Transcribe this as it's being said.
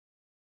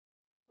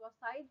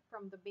aside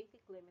from the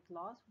basic limit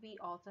laws, we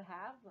also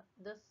have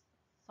the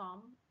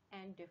sum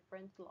and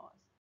difference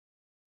laws.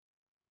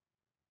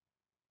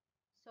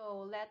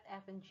 So let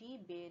f and g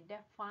be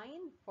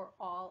defined for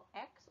all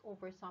x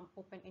over some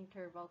open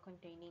interval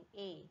containing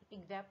a,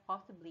 except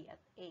possibly at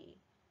a.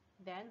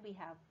 Then we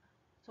have,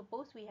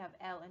 suppose we have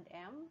L and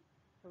M,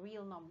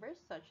 real numbers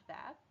such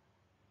that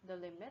the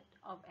limit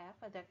of f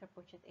as x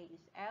approaches a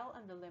is L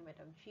and the limit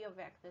of g of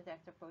x as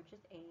x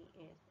approaches a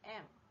is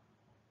M.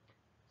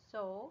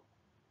 So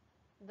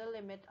the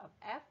limit of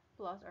f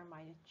plus or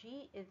minus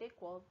g is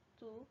equal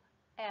to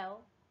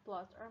L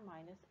plus or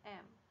minus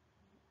M.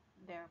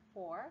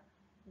 Therefore,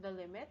 the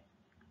limit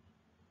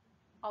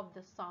of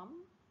the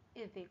sum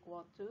is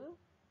equal to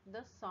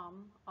the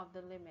sum of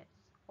the limits,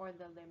 or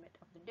the limit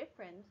of the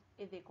difference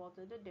is equal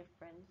to the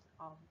difference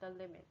of the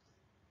limits.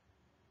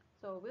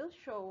 So we'll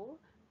show,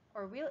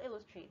 or we'll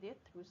illustrate it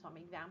through some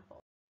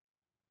examples.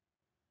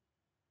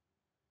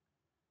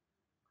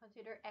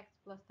 Consider x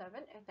plus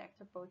 7 as x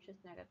approaches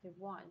negative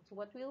 1. So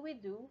what will we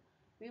do?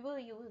 We will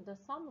use the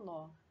sum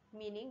law,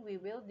 meaning we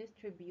will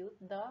distribute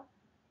the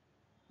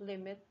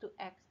limit to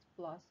x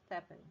plus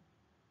 7.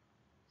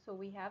 So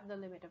we have the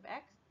limit of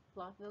x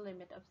plus the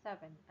limit of 7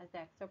 as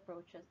x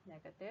approaches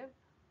negative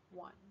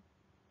 1.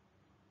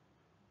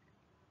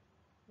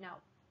 Now,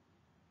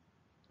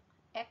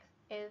 x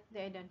is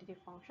the identity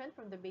function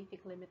from the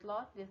basic limit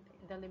laws.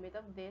 The limit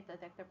of this as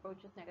x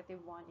approaches negative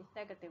 1 is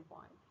negative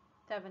 1.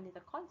 7 is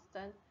a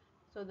constant,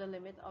 so the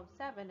limit of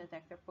 7 as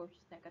x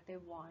approaches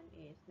negative 1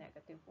 is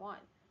negative 1.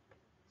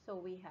 So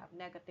we have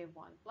negative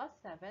 1 plus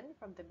 7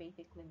 from the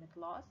basic limit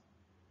laws,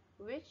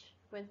 which,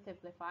 when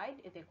simplified,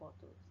 is equal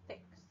to 6.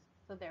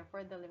 So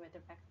therefore, the limit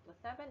of x plus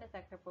 7 as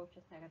x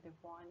approaches negative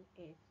 1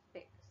 is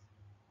 6.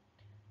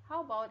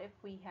 How about if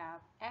we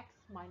have x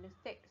minus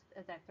 6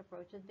 as x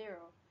approaches 0?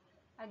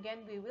 Again,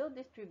 we will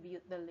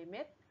distribute the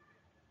limit.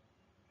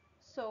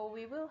 So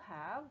we will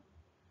have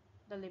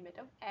the limit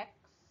of x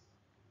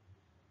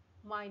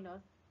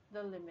minus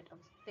the limit of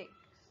 6.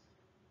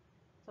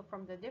 So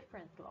from the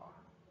difference law.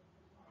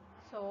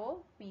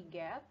 So we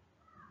get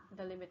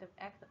the limit of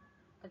x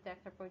as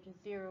x approaches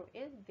 0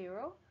 is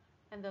 0,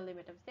 and the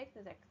limit of 6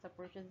 as x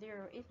approaches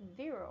 0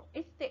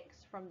 is 6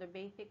 from the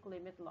basic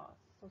limit laws.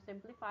 So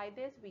simplify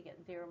this, we get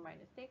 0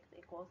 minus 6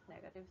 equals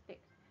negative 6.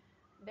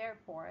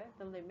 Therefore,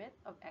 the limit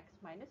of x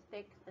minus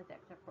 6 as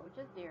x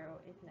approaches 0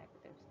 is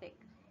negative 6.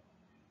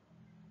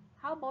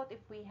 How about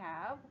if we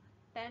have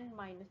 10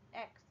 minus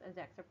x as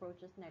x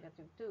approaches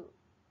negative 2?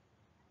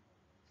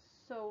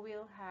 So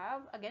we'll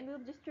have, again,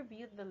 we'll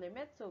distribute the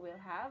limit. So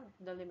we'll have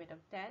the limit of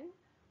 10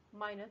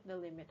 minus the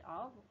limit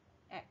of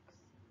x.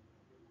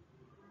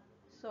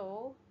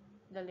 So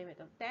the limit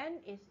of 10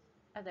 is,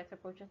 as x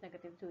approaches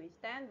negative 2 is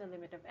 10. The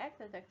limit of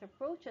x as x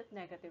approaches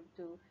negative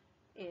 2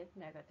 is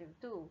negative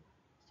 2.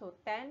 So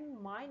 10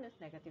 minus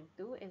negative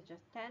 2 is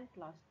just 10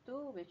 plus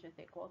 2, which is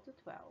equal to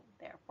 12.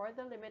 Therefore,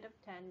 the limit of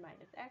 10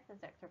 minus x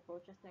as x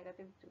approaches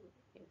negative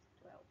 2 is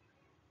 12.